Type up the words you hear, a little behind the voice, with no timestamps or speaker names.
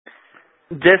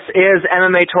This is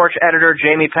MMA Torch editor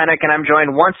Jamie Pennick, and I'm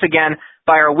joined once again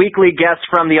by our weekly guest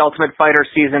from The Ultimate Fighter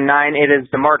Season 9. It is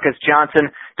DeMarcus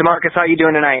Johnson. DeMarcus, how are you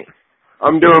doing tonight?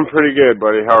 I'm doing pretty good,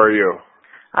 buddy. How are you?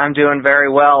 I'm doing very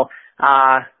well.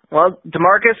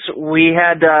 DeMarcus, we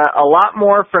had a lot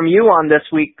more from you on this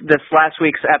last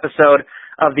week's episode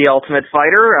of The Ultimate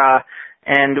Fighter,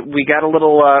 and we got a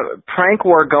little prank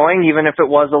war going, even if it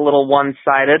was a little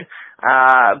one-sided.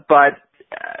 But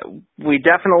we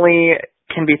definitely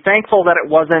can be thankful that it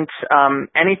wasn't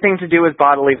anything to do with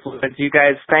bodily fluids. You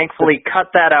guys thankfully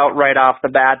cut that out right off the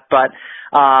bat, but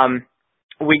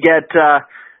we get,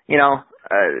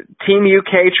 Team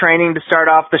UK training to start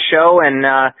off the show, and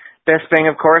Bisping,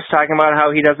 of course, talking about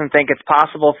how he doesn't think it's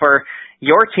possible for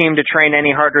your team to train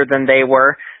any harder than they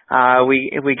were.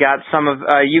 We got some of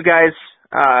you guys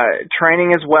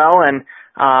training as well, and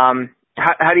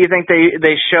how do you think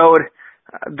they showed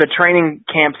the training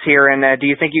camps here, and do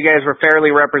you think you guys were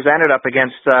fairly represented up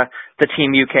against the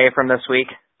Team UK from this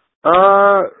week?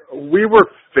 We were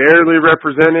fairly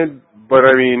represented, but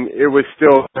I mean, it was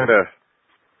still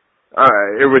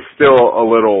a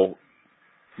little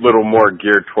more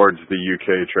geared towards the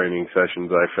UK training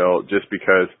sessions, I felt, just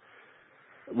because,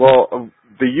 the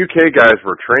UK guys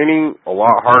were training a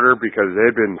lot harder because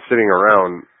they'd been sitting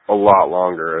around a lot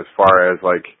longer as far as,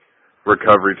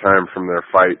 recovery time from their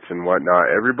fights and whatnot.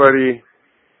 Everybody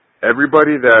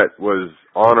that was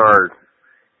on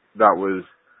that was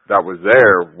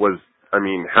there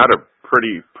had a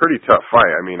pretty tough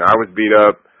fight. I mean, I was beat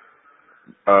up.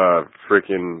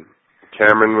 Freaking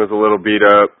Cameron was a little beat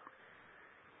up.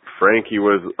 Frankie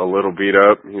was a little beat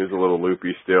up. He was a little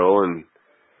loopy still, and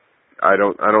I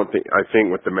think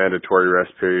with the mandatory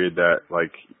rest period that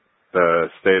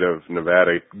the state of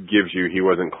Nevada gives you, he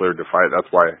wasn't cleared to fight.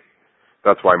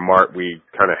 That's why Mark, we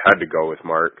kind of had to go with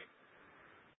Mark.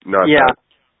 Not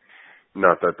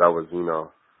that was,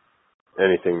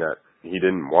 anything that he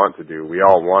didn't want to do. We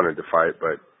all wanted to fight,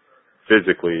 but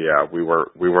physically, we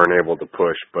weren't able to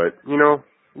push, but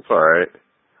it's all right.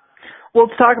 Well,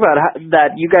 let's talk about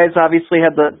that. You guys obviously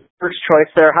had the first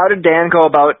choice there. How did Dan go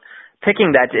about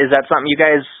picking that? Is that something you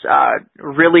guys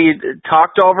really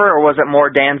talked over, or was it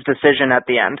more Dan's decision at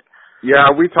the end?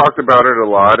 Yeah, we talked about it a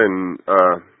lot, and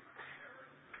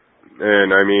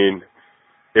I mean,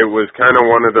 it was kind of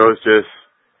one of those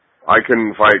I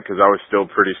couldn't fight because I was still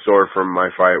pretty sore from my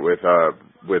fight with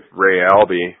Ray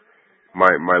Albee. My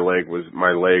leg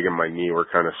and my knee were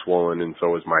kind of swollen, and so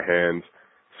was my hands.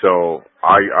 So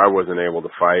I wasn't able to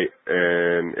fight,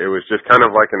 and it was just kind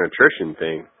of like an attrition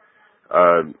thing.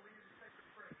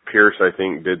 Pierce, I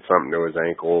think, did something to his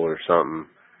ankle or something.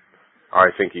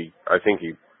 I think he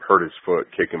hurt his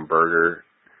foot kicking Berger.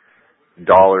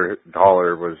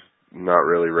 Dollar was not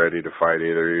really ready to fight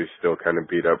either. He was still kind of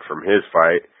beat up from his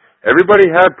fight. Everybody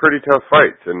had pretty tough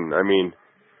fights, and I mean,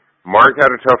 Mark had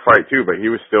a tough fight too, but he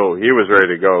was ready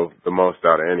to go the most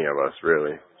out of any of us,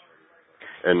 really.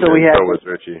 And so was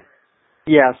Richie.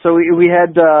 Yeah, so we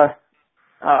had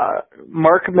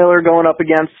Mark Miller going up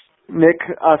against Nick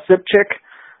Sipchak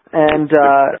and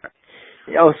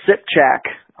Sipchak.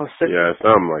 Yeah,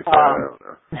 something like that. I don't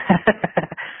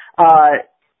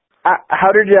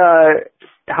know.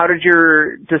 How did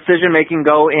your decision making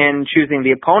go in choosing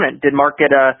the opponent? Did Mark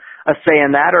get a say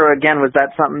in that, or again was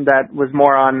that something that was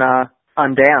more on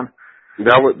Dan?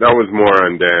 That was more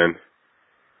on Dan.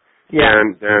 Yeah.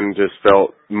 Dan just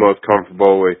felt most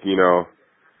comfortable with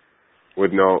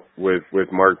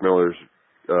Mark Miller's.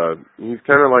 He's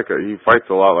kind of he fights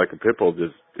a lot like a pit bull,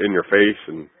 just in your face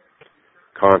and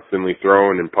constantly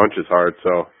throwing and punches hard.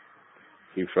 So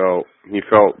he felt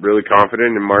really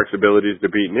confident in Mark's abilities to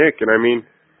beat Nick, and I mean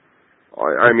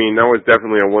that was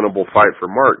definitely a winnable fight for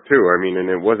Mark too. I mean, and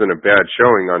it wasn't a bad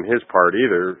showing on his part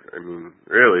either. I mean,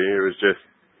 really, it was just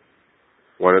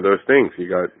one of those things. He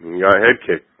got head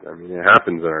kicked. I mean, it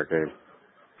happens in our game.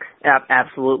 Yeah,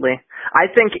 absolutely. I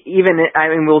think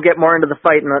we'll get more into the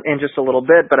fight in just a little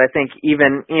bit, but I think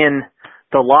even in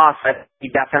the loss, he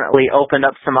definitely opened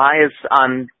up some eyes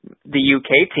on the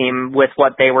UK team with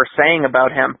what they were saying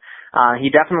about him. He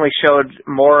definitely showed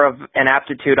more of an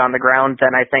aptitude on the ground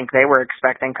than I think they were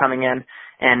expecting coming in,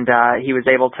 and he was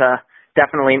able to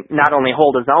definitely not only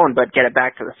hold his own, but get it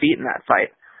back to the feet in that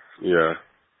fight. Yeah.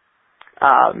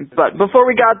 But before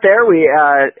we got there, we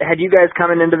had you guys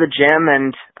coming into the gym,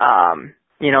 and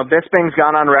Bisping's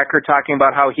gone on record talking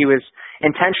about how he was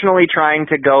intentionally trying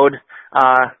to goad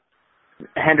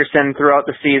Henderson throughout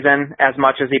the season as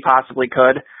much as he possibly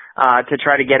could to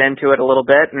try to get into it a little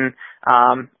bit. And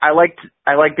I like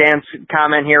Dan's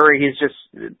comment here where he's just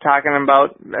talking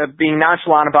about being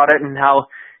nonchalant about it and how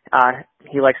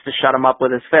he likes to shut him up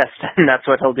with his fist, and that's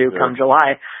what he'll do come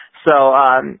July. So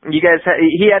you guys,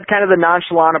 he had kind of the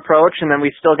nonchalant approach, and then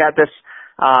we still got this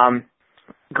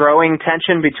growing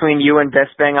tension between you and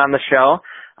Bisping on the show.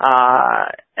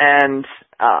 And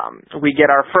we get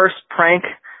our first prank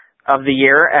of the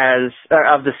year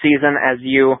of the season as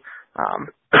you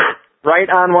write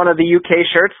on one of the UK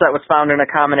shirts that was found in a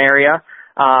common area.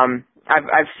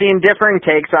 I've seen differing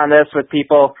takes on this with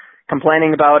people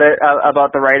complaining about it,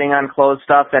 about the writing on clothes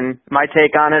stuff, and my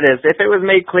take on it is if it was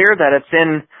made clear that it's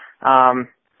in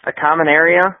a common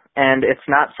area and it's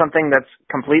not something that's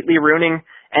completely ruining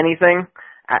anything,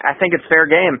 I think it's fair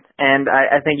game. And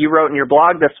I think you wrote in your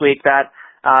blog this week that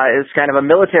is kind of a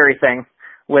military thing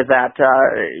with that.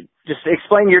 Just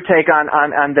explain your take on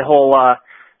the whole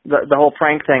the whole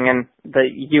prank thing and the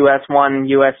US 1,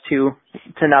 US 2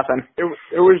 to nothing.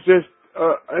 It was just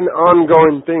an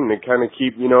ongoing thing to kind of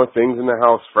keep, things in the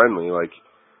house friendly. Like,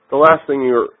 the last thing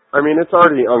it's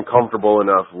already uncomfortable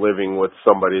enough living with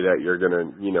somebody that you're going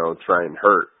to, try and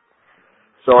hurt.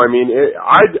 So,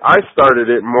 I started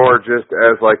it more just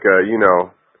as like a,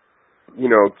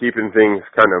 keeping things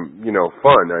kind of,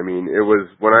 fun. It was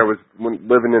when I was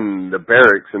living in the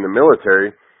barracks in the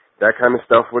military, that kind of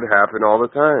stuff would happen all the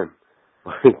time.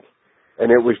 And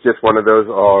it was just one of those,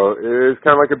 it was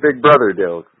kind of like a big brother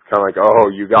deal. Kind of like,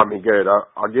 you got me good,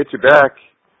 I'll get you back.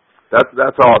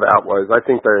 That's all that was. I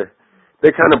think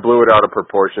they kind of blew it out of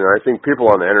proportion. I think people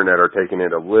on the internet are taking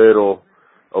it a little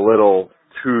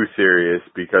too serious,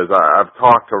 because I've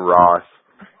talked to Ross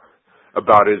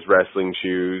about his wrestling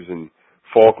shoes, and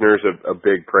Faulkner's a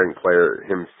big prank player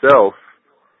himself.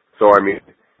 So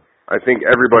I think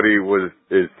everybody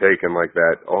is taken like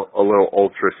that, a little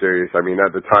ultra serious. At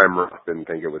the time, Ross didn't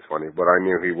think it was funny, but I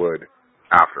knew he would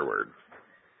afterwards.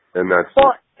 And that's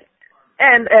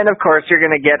and of course you're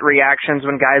going to get reactions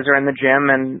when guys are in the gym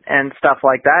and stuff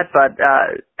like that. But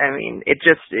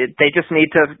they just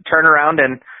need to turn around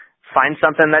and find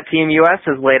something that Team US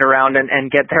has laid around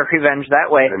and get their revenge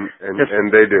that way. And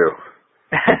they do.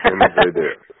 And they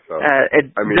do. So,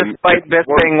 despite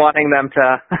Bisping wanting them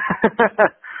to.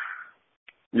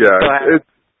 Yeah,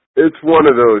 it's one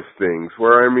of those things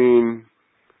where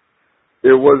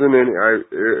it wasn't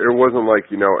it wasn't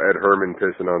like Ed Herman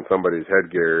pissing on somebody's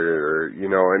headgear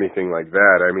or anything like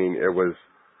that. It was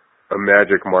a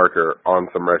magic marker on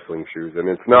some wrestling shoes, and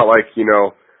it's not like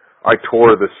I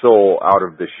tore the sole out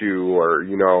of the shoe, or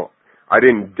I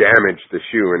didn't damage the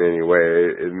shoe in any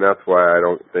way, and that's why I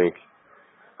don't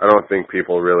think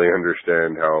people really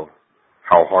understand how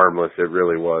harmless it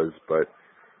really was. But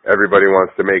everybody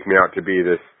wants to make me out to be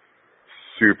this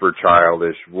super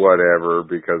childish whatever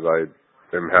because I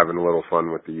am having a little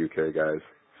fun with the UK guys.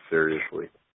 Seriously.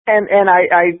 And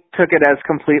I took it as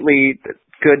completely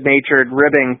good-natured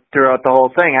ribbing throughout the whole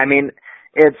thing.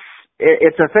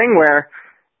 It's a thing where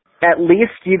at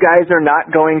least you guys are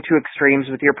not going to extremes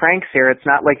with your pranks here. It's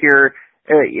not like you're,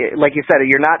 like you said,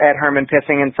 you're not Ed Herman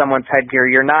pissing in someone's headgear.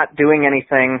 You're not doing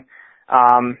anything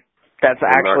that's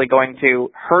actually going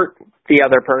to hurt the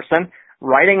other person.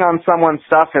 Writing on someone's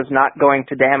stuff is not going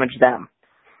to damage them.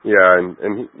 Yeah,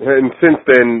 and since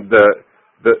then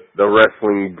the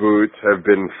wrestling boots have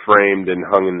been framed and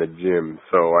hung in the gym.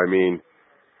 So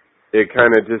it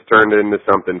kind of just turned into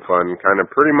something fun, kind of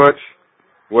pretty much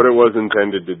what it was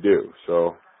intended to do.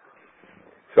 So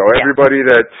everybody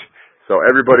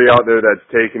out there that's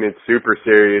taking it super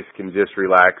serious can just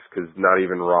relax, because not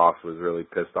even Ross was really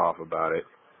pissed off about it.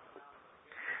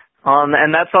 And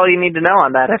that's all you need to know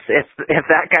on that. If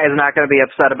that guy is not going to be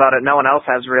upset about it, no one else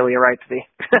has really a right to be.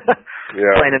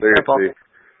 Yeah, plain and simple.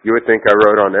 You would think I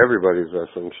wrote on everybody's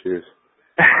wrestling shoes.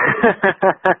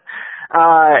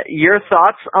 Your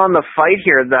thoughts on the fight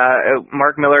here, the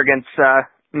Mark Miller against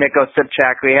Nick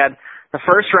Osipchak? We had the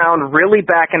first round really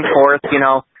back and forth.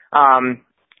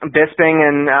 Bisping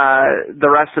and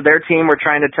the rest of their team were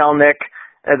trying to tell Nick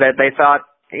that they thought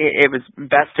it was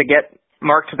best to get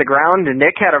Mark to the ground, and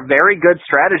Nick had a very good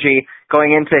strategy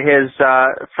going into his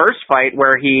first fight,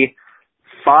 where he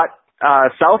fought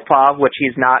southpaw, which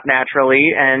he's not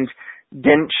naturally, and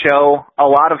didn't show a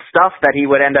lot of stuff that he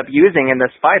would end up using in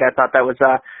this fight. I thought that was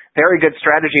a very good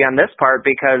strategy on this part,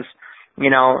 because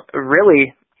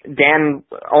really Dan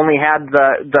only had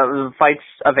the fights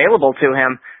available to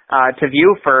him to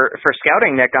view for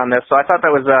scouting Nick on this. So I thought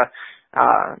that was a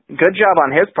good job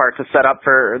on his part to set up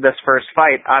for this first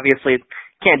fight. Obviously,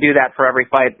 can't do that for every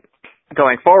fight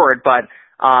going forward, but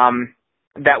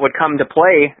that would come to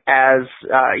play as,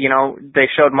 they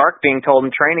showed Mark being told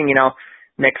in training,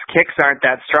 Nick's kicks aren't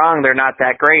that strong, they're not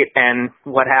that great, and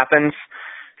what happens?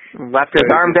 Left his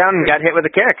arm down and got hit with a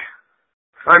kick.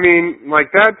 I mean,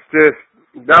 like, that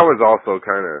was also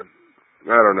kind of,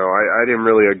 I don't know, I didn't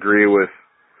really agree with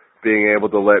being able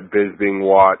to let Bisping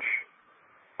watch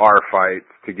our fights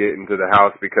to get into the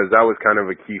house, because that was kind of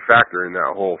a key factor in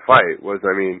that whole fight was,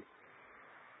 I mean,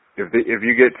 if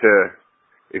you get to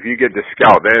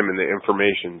scout them and the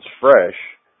information's fresh,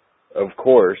 of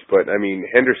course, but I mean,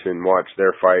 Henderson watched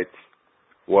their fights,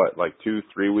 like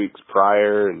 2-3 weeks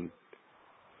prior, and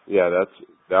yeah,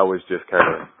 that was just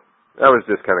kind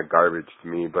of garbage to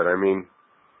me. But I mean,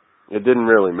 it didn't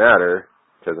really matter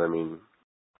because I mean,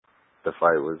 the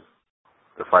fight was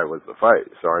the fight.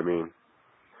 So I mean,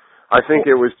 I think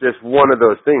it was just one of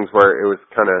those things where it was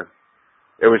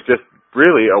just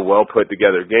really a well put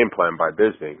together game plan by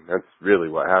Bisping. That's really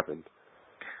what happened.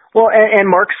 Well, and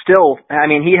Mark still, I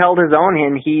mean, he held his own,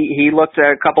 and he looked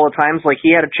a couple of times like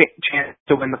he had a chance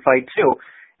to win the fight too.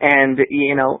 And,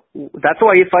 you know, that's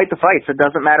why you fight the fights. It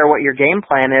doesn't matter what your game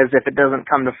plan is if it doesn't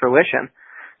come to fruition.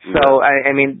 So,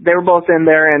 I mean, they were both in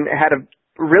there and had a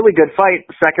really good fight.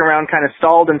 Second round kind of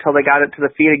stalled until they got it to the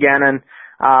feet again, and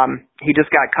he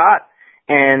just got caught.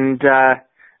 And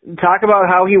talk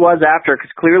about how he was after,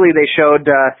 because clearly they showed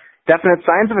definite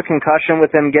signs of a concussion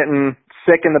with him getting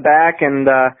sick in the back and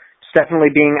definitely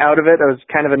being out of it. It was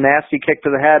kind of a nasty kick to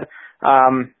the head.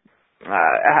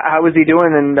 How was he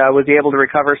doing, and was he able to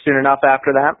recover soon enough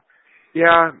after that?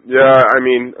 Yeah. I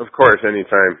mean, of course,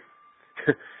 anytime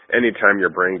your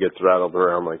brain gets rattled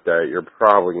around like that, you're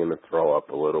probably going to throw up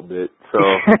a little bit. So,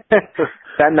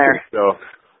 been there. So,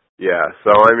 yeah.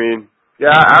 So I mean,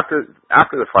 yeah. After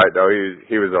the fight, though,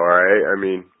 he was all right. I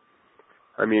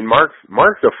mean,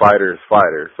 Mark's a fighter's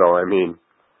fighter. So I mean,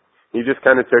 he just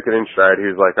kind of took it in stride. He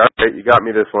was like, all right, you got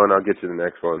me this one, I'll get you the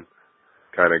next one,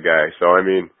 kind of guy. So I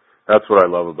mean, that's what I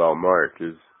love about Mark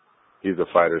is he's a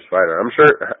fighter's fighter. I'm sure.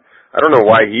 I don't know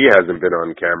why he hasn't been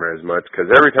on camera as much,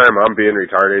 because every time I'm being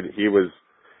retarded, he was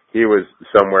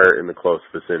somewhere in the close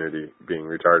vicinity being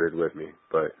retarded with me.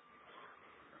 But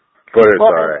it's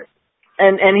all right.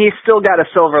 And he's still got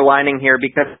a silver lining here,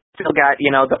 because he's still got,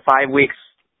 you know, the 5 weeks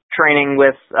training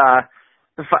with 5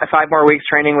 more weeks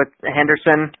training with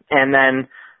Henderson, and then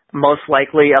most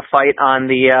likely a fight on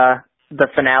the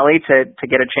finale to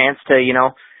get a chance to, you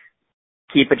know,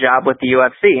 keep a job with the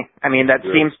UFC. I mean, that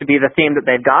seems to be the theme that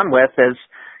they've gone with is,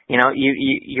 you know,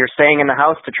 you're staying in the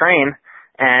house to train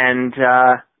and,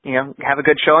 you know, have a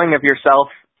good showing of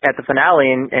yourself at the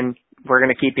finale, and we're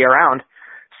going to keep you around.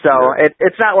 So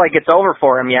it's not like it's over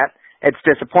for him yet. It's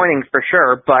disappointing for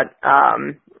sure, but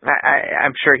I'm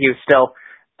sure he was still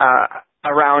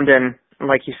around and,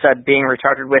 like you said, being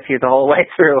retarded with you the whole way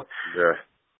through.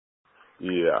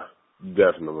 Yeah,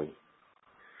 definitely.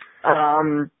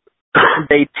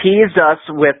 They teased us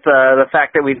with the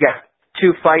fact that we've got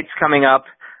 2 fights coming up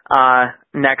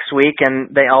next week,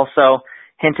 and they also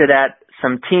hinted at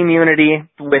some team unity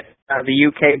with the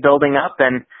UK building up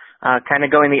and kind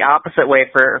of going the opposite way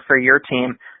for your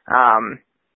team.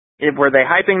 Were they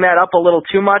hyping that up a little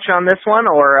too much on this one,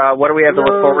 or what do we have to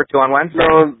look forward to on Wednesday?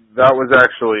 No, that was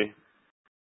actually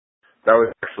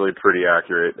pretty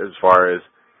accurate as far as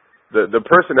the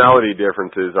personality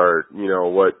differences are, you know,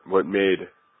 what made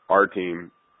our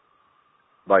team,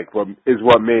 like, what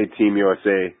made Team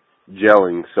USA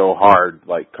gelling so hard,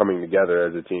 like coming together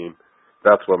as a team.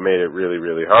 That's what made it really,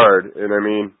 really hard. And I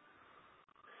mean,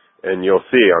 and you'll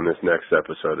see on this next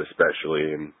episode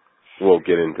especially, and we'll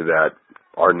get into that,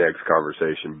 our next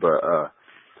conversation. But,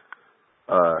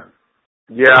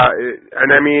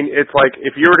 and I mean, it's like,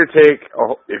 if you were to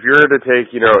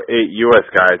take, you know, 8 U.S.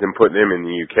 guys and put them in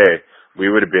the UK, we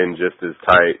would have been just as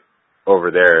tight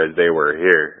over there as they were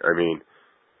here. I mean,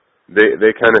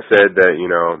 they kind of said that, you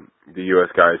know, the U.S.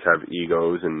 guys have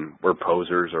egos and we're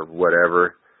posers or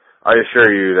whatever. I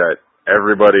assure you that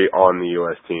everybody on the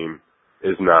U.S. team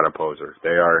is not a poser. They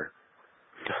are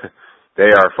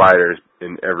fighters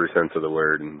in every sense of the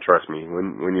word. And trust me,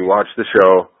 when you watch the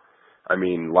show, I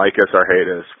mean, like us or hate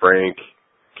us, Frank,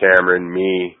 Cameron,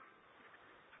 me,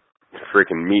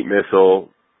 freaking Meat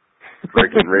Missile,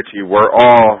 freaking Richie, we're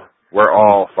all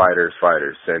fighters.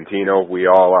 Santino, we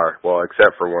all are. Well,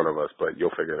 except for one of us, but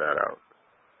you'll figure that out.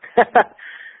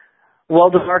 Well,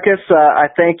 DeMarcus, I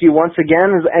thank you once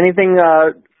again. Is anything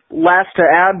last to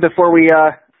add before we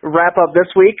wrap up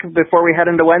this week, before we head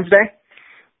into Wednesday?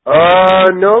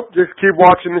 Nope. Just keep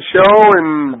watching the show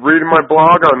and reading my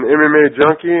blog on MMA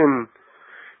Junkie, and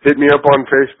hit me up on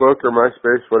Facebook or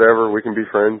MySpace, whatever. We can be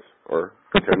friends, or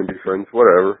pretend to be friends,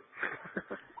 whatever.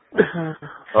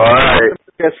 All right.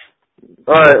 Yes.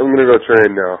 All right, I'm going to go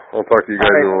train now. I'll talk to you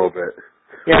guys in a little bit.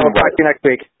 Yeah, we'll talk to you next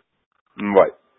week. Bye.